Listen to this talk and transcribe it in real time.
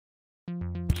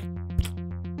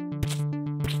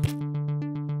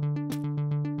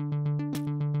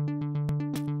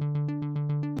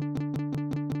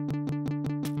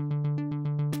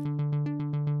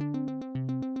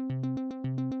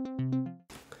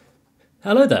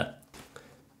Hello there.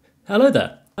 Hello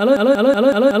there. Hello there.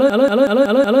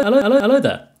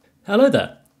 Hello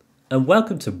there. And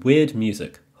welcome to Weird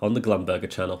Music on the Ghalamdar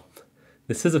channel.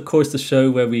 This is, of course, the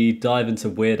show where we dive into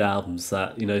weird albums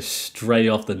that, stray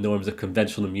off the norms of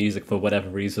conventional music for whatever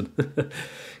reason.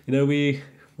 We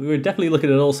were definitely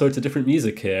looking at all sorts of different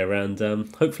music here, and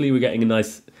hopefully we're getting a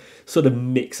nice sort of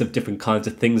mix of different kinds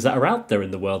of things that are out there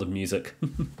in the world of music.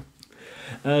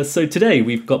 So today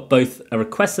we've got both a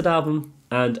requested album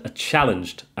and a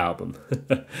challenged album.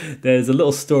 There's a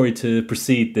little story to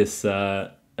precede this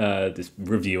this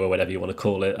review, or whatever you want to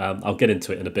call it. I'll get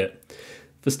into it in a bit.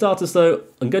 For starters though,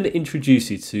 I'm going to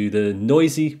introduce you to the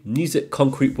noisy,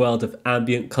 music-concrete world of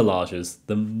ambient collages,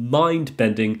 the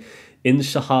mind-bending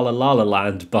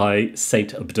Inshallahlaland by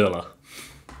Saint Abdullah.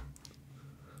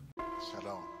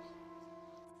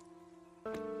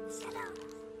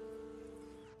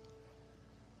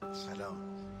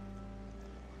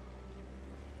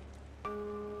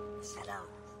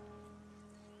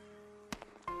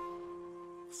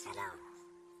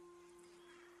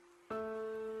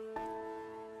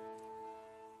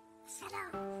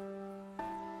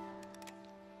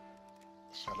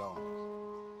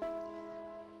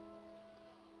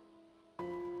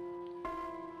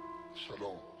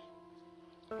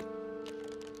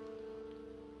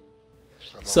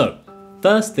 So,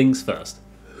 first things first,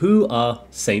 who are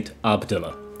Saint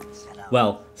Abdullah?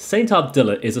 Well, Saint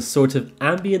Abdullah is a sort of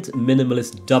ambient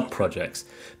minimalist dub project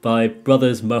by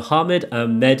brothers Mohammed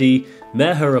and Mehdi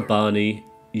Mehrabani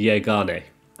Yegane.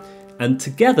 And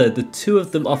together, the two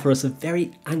of them offer us a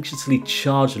very anxiously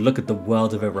charged look at the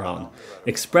world of Iran,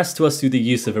 expressed to us through the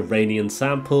use of Iranian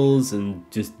samples and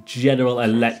just general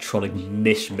electronic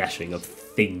mishmashing of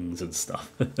things and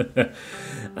stuff.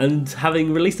 And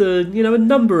having released a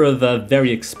number of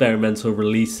very experimental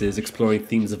releases exploring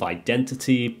themes of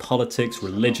identity, politics,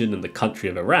 religion, and the country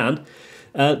of Iran,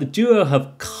 the duo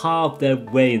have carved their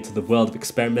way into the world of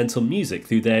experimental music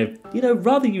through their,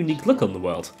 rather unique look on the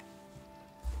world.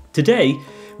 Today,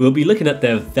 we'll be looking at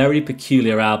their very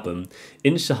peculiar album,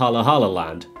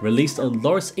 Inshallahlaland, released on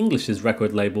Loris English's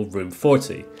record label Room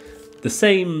 40, the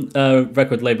same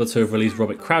record label to have released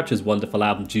Robert Crouch's wonderful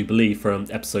album Jubilee from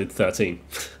episode 13.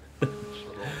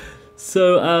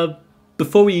 So,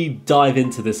 before we dive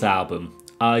into this album,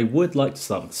 I would like to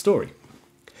start with the story.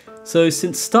 So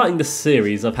since starting the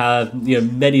series, I've had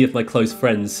many of my close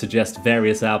friends suggest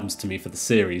various albums to me for the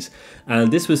series,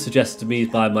 and this was suggested to me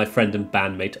by my friend and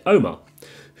bandmate Omar,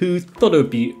 who thought it would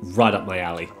be right up my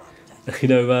alley.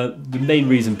 The main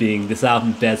reason being this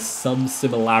album bears some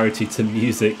similarity to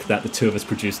music that the two of us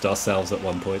produced ourselves at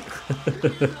one point.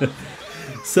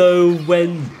 So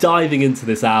when diving into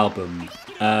this album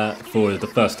for the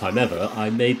first time ever,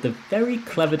 I made the very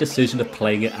clever decision of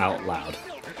playing it out loud.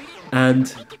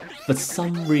 And for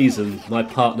some reason, my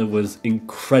partner was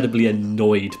incredibly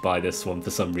annoyed by this one for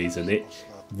some reason. It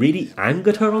really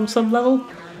angered her on some level,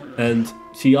 and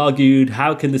she argued,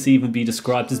 how can this even be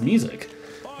described as music?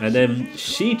 And then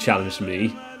she challenged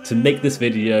me to make this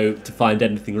video to find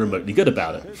anything remotely good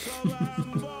about it.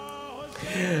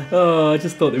 Oh, I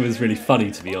just thought it was really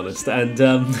funny, to be honest. And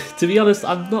to be honest,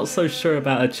 I'm not so sure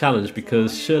about a challenge,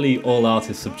 because surely all art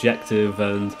is subjective,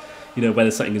 and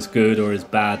whether something is good or is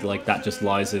bad, like that just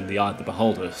lies in the eye of the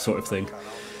beholder sort of thing.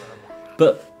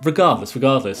 But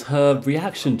regardless, her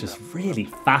reaction just really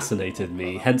fascinated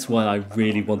me, hence why I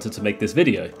really wanted to make this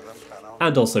video.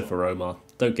 And also for Omar,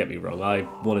 don't get me wrong, I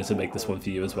wanted to make this one for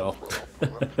you as well.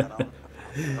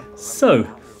 So,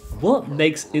 what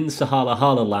makes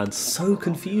Inshallahlaland so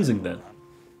confusing then?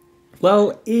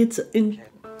 Well,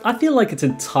 I feel like it's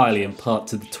entirely in part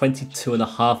to the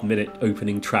 22.5-minute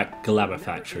opening track Glamour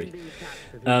Factory.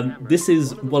 This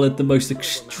is one of the most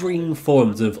extreme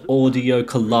forms of audio,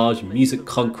 collage, music,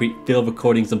 concrete, field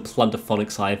recordings and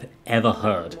plunderphonics I have ever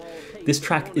heard. This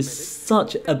track is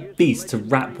such a beast to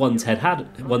wrap one's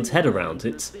head around.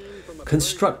 It's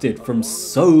constructed from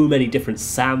so many different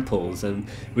samples, and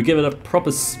we're given a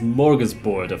proper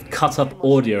smorgasbord of cut-up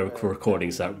audio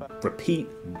recordings that repeat,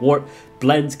 warp,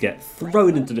 blend, get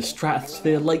thrown into the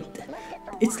stratosphere.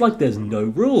 It's like there's no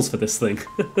rules for this thing.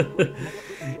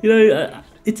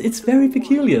 It's very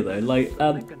peculiar though.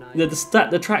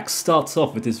 The track starts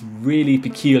off with this really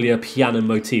peculiar piano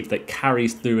motif that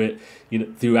carries through it,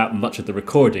 throughout much of the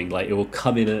recording. It will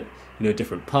come in at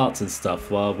different parts and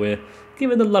stuff, while we're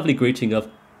given the lovely greeting of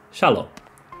Shalom.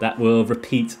 That will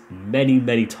repeat many,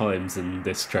 many times in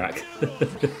this track.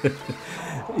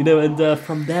 And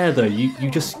from there though,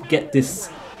 you just get this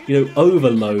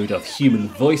overload of human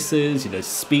voices,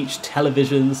 speech,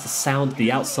 televisions, the sound of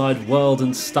the outside world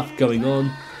and stuff going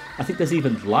on. I think there's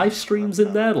even live streams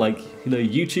in there, like, you know,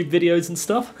 YouTube videos and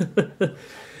stuff.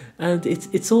 And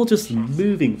it's all just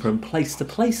moving from place to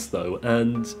place though,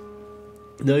 and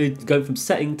you know, going from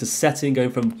setting to setting,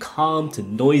 going from calm to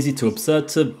noisy to absurd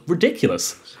to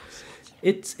ridiculous.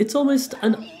 It's almost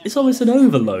an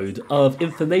overload of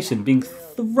information being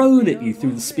thrown at you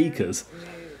through the speakers,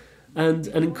 and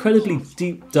an incredibly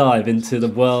deep dive into the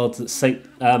world that Saint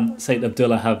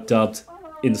Abdullah have dubbed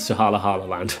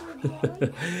Inshallahlaland.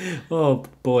 Oh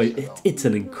boy, it's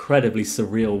an incredibly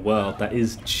surreal world that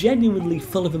is genuinely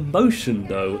full of emotion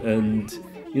though, and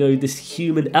you know, this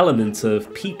human element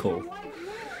of people.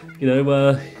 You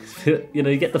know,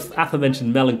 you get the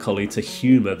aforementioned melancholy to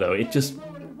humour though. It just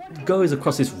goes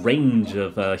across this range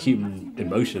of human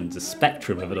emotions, the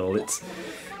spectrum of it all. It's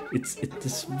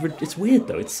weird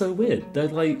though. It's so weird. They're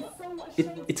like,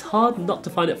 it's hard not to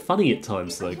find it funny at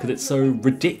times though, because it's so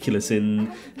ridiculous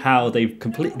in how they've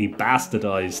completely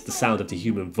bastardized the sound of the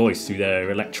human voice through their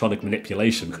electronic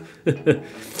manipulation.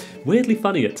 Weirdly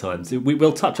funny at times. We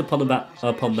will touch upon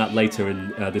that later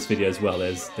in this video as well.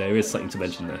 There is something to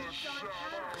mention there.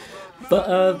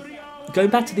 But going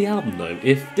back to the album though,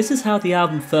 if this is how the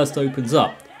album first opens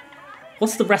up,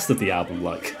 what's the rest of the album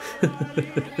like?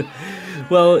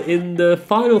 Well, in the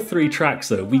final 3 tracks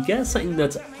though, we get something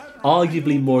that's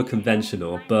arguably more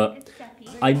conventional, but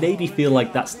I maybe feel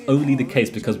like that's only the case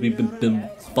because we've been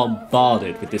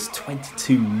bombarded with this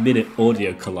 22-minute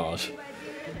audio collage.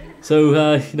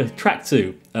 So, you know, track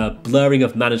 2, Blurring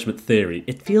of Management Theory.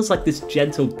 It feels like this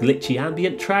gentle, glitchy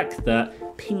ambient track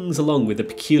that pings along with a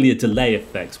peculiar delay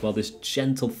effects while this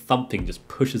gentle thumping just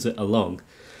pushes it along.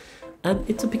 And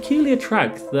it's a peculiar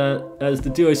track that, as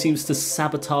the duo seems to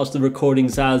sabotage the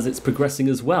recordings as it's progressing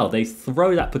as well. They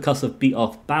throw that percussive beat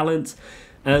off balance,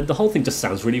 and the whole thing just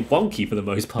sounds really wonky for the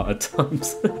most part at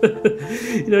times.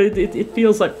 You know, it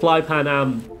feels like Fly Pan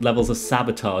Am levels of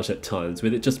sabotage at times,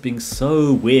 with it just being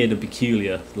so weird and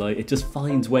peculiar. Like, it just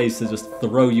finds ways to just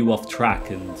throw you off track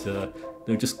and you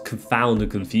know, just confound and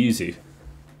confuse you.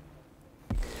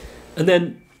 And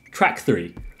then track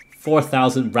 3,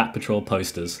 4,000 Rat Patrol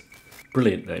Posters.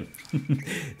 Brilliant name.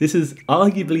 This is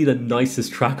arguably the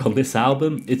nicest track on this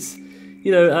album. It's,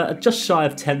 you know, just shy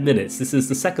of 10 minutes. This is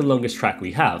the second longest track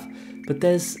we have, but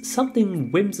there's something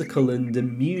whimsical and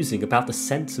amusing about the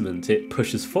sentiment it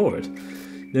pushes forward.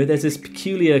 You know, there's this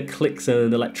peculiar clicks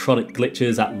and electronic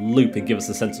glitches that loop and give us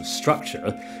a sense of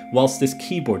structure, whilst this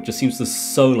keyboard just seems to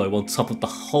solo on top of the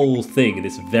whole thing in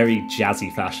this very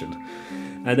jazzy fashion.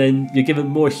 And then you're given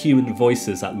more human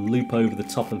voices that loop over the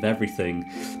top of everything,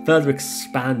 further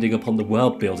expanding upon the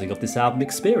world building of this album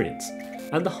experience.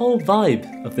 And the whole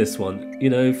vibe of this one,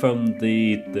 you know, from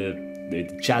the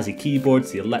jazzy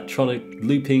keyboards, the electronic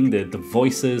looping, the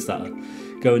voices that are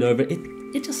going over it,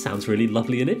 it just sounds really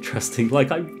lovely and interesting.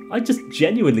 Like, I just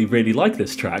genuinely really like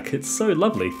this track. It's so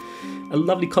lovely. A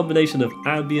lovely combination of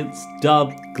ambience,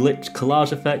 dub, glitch,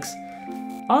 collage effects.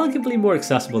 Arguably more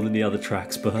accessible than the other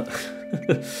tracks, but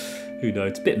who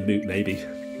knows, it's a bit moot maybe.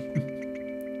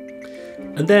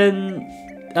 And then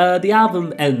the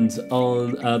album ends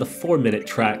on the 4-minute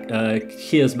track,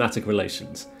 Chiasmatic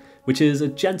Relations, which is a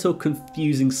gentle,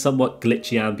 confusing, somewhat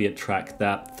glitchy ambient track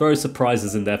that throws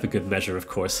surprises in there for good measure, of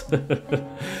course.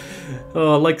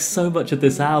 Oh, like so much of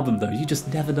this album though, you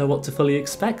just never know what to fully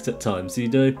expect at times, you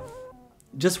know.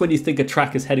 Just when you think a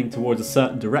track is heading towards a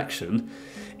certain direction,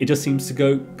 it just seems to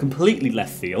go completely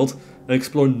left field and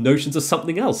explore notions of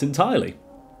something else entirely.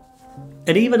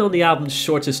 And even on the album's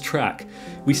shortest track,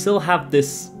 we still have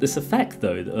this effect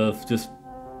though of just,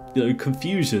 you know,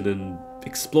 confusion and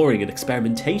exploring and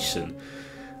experimentation.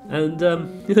 And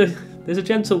you know, there's a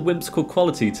gentle whimsical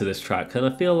quality to this track, and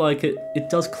I feel like it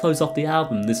does close off the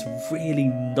album in this really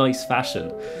nice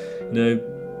fashion. You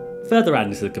know, further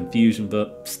adding to the confusion,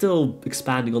 but still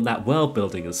expanding on that world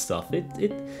building and stuff.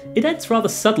 It ends rather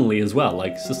suddenly as well,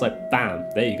 like it's just like bam,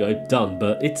 there you go, done.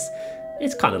 But it's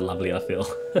kind of lovely, I feel.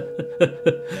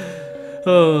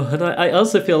 Oh, and I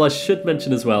also feel I should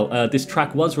mention as well, this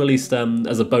track was released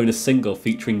as a bonus single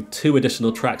featuring 2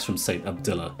 additional tracks from Saint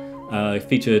Abdullah. It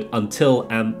featured Until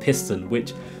and Piston,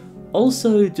 which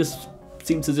also just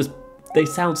seem to just, they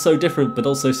sound so different, but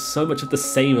also so much of the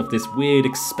same of this weird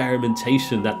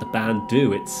experimentation that the band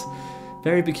do. It's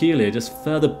very peculiar, just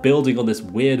further building on this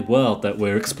weird world that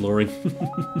we're exploring.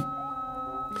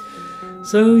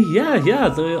 So yeah,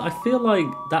 I feel like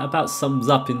that about sums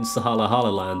up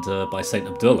Inshallahlaland by Saint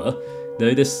Abdullah. You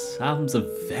know, this album's a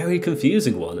very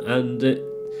confusing one, and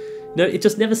it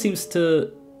just never seems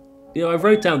to. You know, I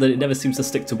wrote down that it never seems to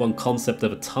stick to one concept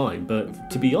at a time, but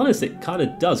to be honest, it kind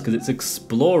of does, because it's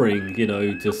exploring, you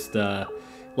know, just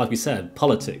like we said,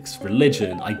 politics,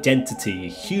 religion, identity,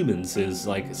 humans is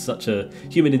like such a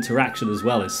human interaction as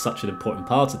well is such an important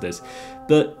part of this.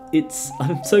 But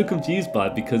I'm so confused by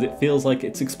it because it feels like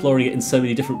it's exploring it in so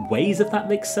many different ways, if that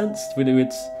makes sense.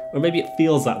 Or maybe it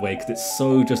feels that way because it's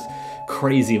so just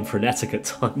crazy and frenetic at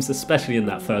times, especially in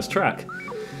that first track.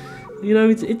 You know,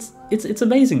 it's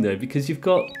amazing though, because you've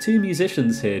got two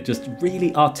musicians here just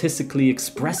really artistically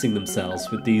expressing themselves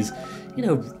with these, you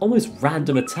know, almost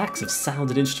random attacks of sound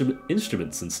and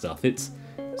instruments and stuff. It's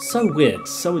so weird,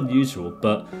 so unusual,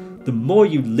 but the more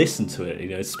you listen to it, you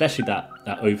know, especially that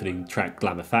opening track,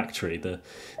 Glamour Factory, the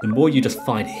more you just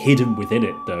find hidden within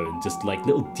it though, and just like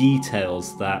little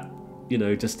details that, you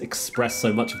know, just express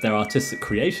so much of their artistic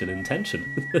creation and intention.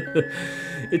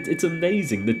 It's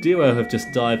amazing. The duo have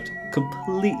just dived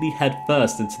completely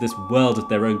headfirst into this world of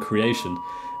their own creation,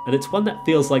 and it's one that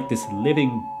feels like this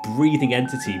living, breathing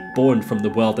entity born from the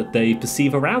world that they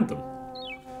perceive around them.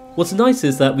 What's nice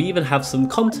is that we even have some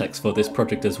context for this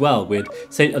project as well, with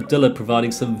Saint Abdullah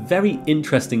providing some very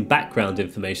interesting background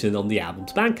information on the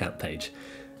album's Bandcamp page.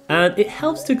 And it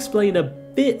helps to explain a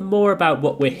bit more about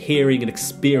what we're hearing and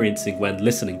experiencing when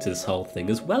listening to this whole thing,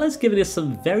 as well as giving us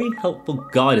some very helpful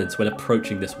guidance when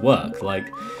approaching this work.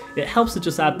 Like, it helps to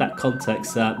just add that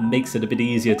context that makes it a bit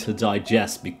easier to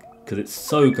digest because it's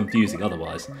so confusing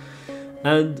otherwise.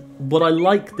 And what I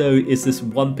like though is this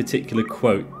one particular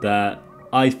quote that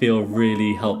I feel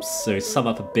really helps sum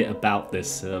up a bit about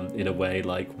this in a way,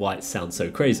 like why it sounds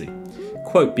so crazy.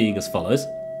 Quote being as follows: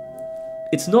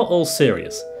 "It's not all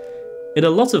serious. In a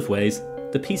lot of ways,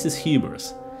 the piece is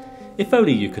humorous. If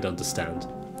only you could understand.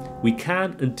 We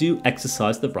can and do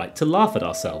exercise the right to laugh at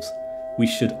ourselves. We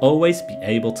should always be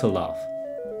able to laugh."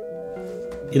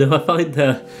 You know, I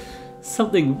find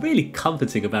something really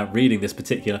comforting about reading this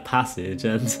particular passage,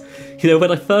 and you know,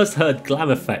 when I first heard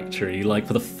Glamour Factory, like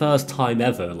for the first time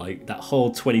ever, like that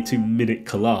whole 22-minute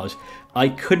collage, I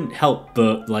couldn't help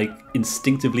but like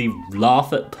instinctively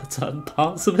laugh at certain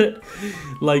parts of it.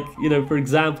 Like, you know, for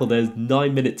example, there's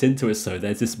 9 minutes into it, so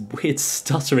there's this weird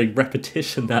stuttering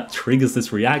repetition that triggers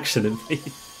this reaction in me.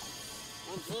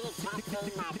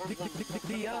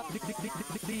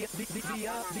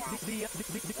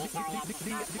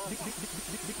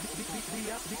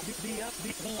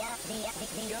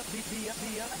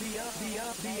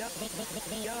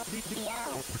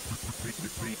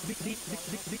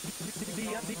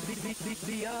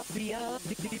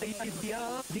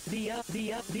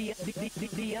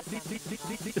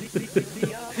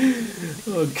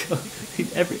 Oh god,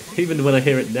 even when I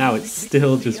hear it now, it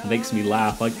still just makes me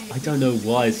laugh. I don't know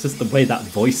why, it's just the way that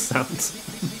voice sounds.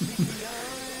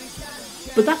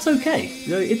 But that's okay,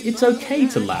 you know, it's okay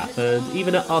to laugh, and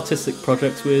even at artistic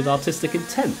projects with artistic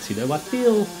intent, you know. I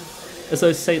feel as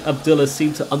though Saint Abdullah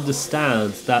seemed to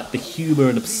understand that the humour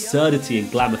and absurdity in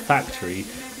Glamour Factory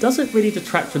doesn't really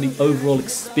detract from the overall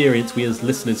experience we as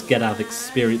listeners get out of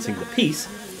experiencing the piece,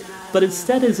 but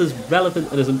instead is as relevant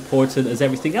and as important as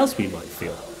everything else we might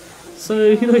feel. So,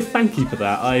 you know, thank you for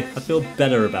that. I feel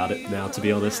better about it now, to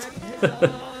be honest.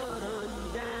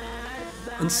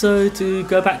 And so, to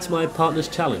go back to my partner's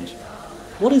challenge,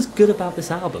 what is good about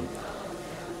this album?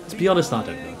 To be honest, I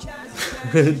don't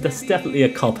know. That's definitely a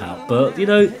cop-out, but, you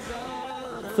know,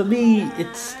 for me,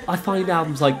 I find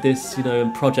albums like this, you know,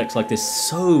 and projects like this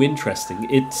so interesting.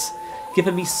 It's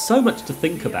given me so much to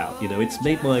think about, you know. It's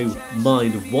made my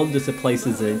mind wander to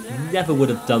places it never would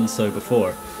have done so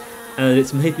before. And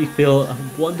it's made me feel a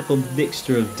wonderful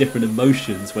mixture of different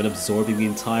emotions when absorbing the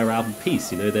entire album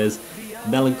piece. You know, there's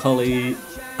melancholy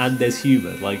and there's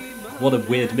humour. Like, what a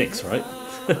weird mix, right?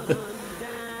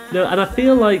 No, and I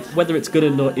feel like whether it's good or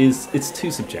not it's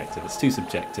too subjective. It's too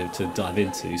subjective to dive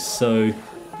into. So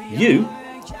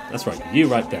that's right, you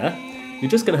right there, you're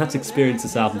just going to have to experience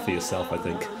this album for yourself, I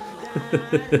think.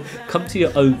 Come to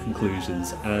your own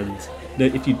conclusions, and you know,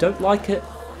 if you don't like it,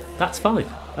 that's fine.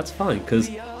 That's fine, because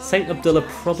Saint Abdullah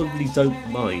probably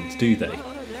don't mind, do they?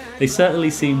 They certainly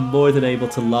seem more than able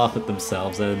to laugh at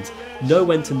themselves and know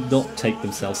when to not take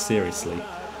themselves seriously.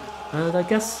 And I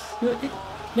guess, you know,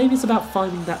 maybe it's about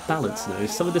finding that balance. You know,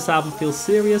 some of this album feels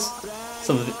serious,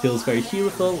 some of it feels very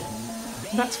humorful,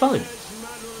 and that's fine.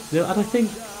 You know, and I think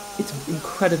it's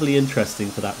incredibly interesting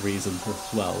for that reason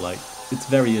as well. Like, it's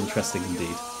very interesting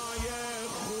indeed.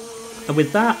 And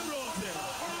with that,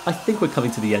 I think we're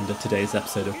coming to the end of today's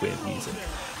episode of Weird Music.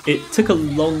 It took a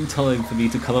long time for me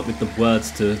to come up with the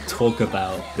words to talk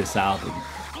about this album,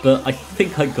 but I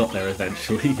think I got there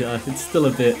eventually. It's still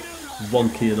a bit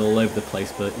wonky and all over the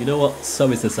place, but you know what? So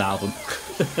is this album.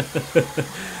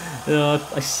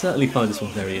 I certainly find this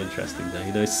one very interesting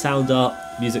though. Sound art,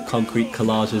 music concrete,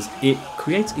 collages, it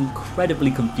creates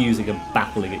incredibly confusing and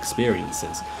baffling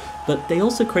experiences. But they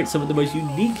also create some of the most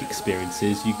unique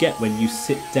experiences you get when you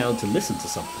sit down to listen to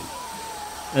something.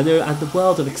 And the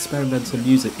world of experimental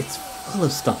music, it's full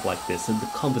of stuff like this, and the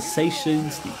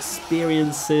conversations, the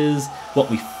experiences, what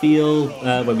we feel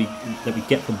that we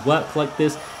get from work like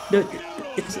this.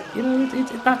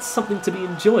 That's something to be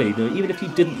enjoyed. Even if you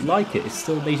didn't like it, it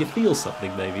still made you feel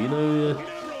something. Maybe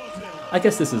I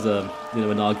guess this is an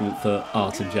argument for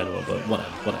art in general, but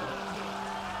whatever.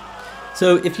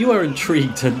 So if you are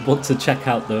intrigued and want to check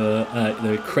out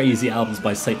the crazy albums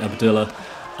by Saint Abdullah,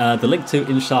 the link to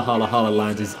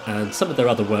Inshallahlaland and some of their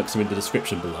other works are in the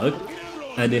description below.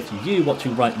 And if you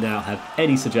watching right now have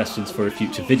any suggestions for a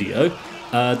future video,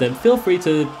 then feel free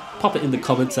to pop it in the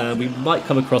comments and we might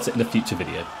come across it in a future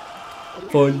video.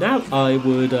 For now, I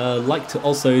would like to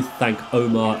also thank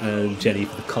Omar and Jenny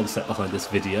for the concept behind this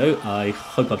video. I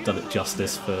hope I've done it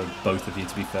justice for both of you,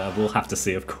 to be fair. We'll have to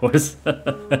see, of course.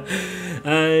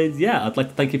 And yeah, I'd like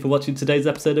to thank you for watching today's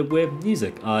episode of Weird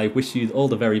Music. I wish you all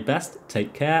the very best.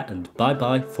 Take care and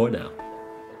bye-bye for now.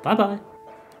 Bye-bye.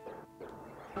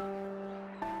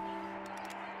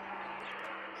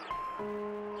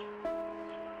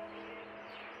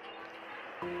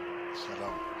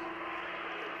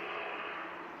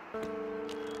 Shalom.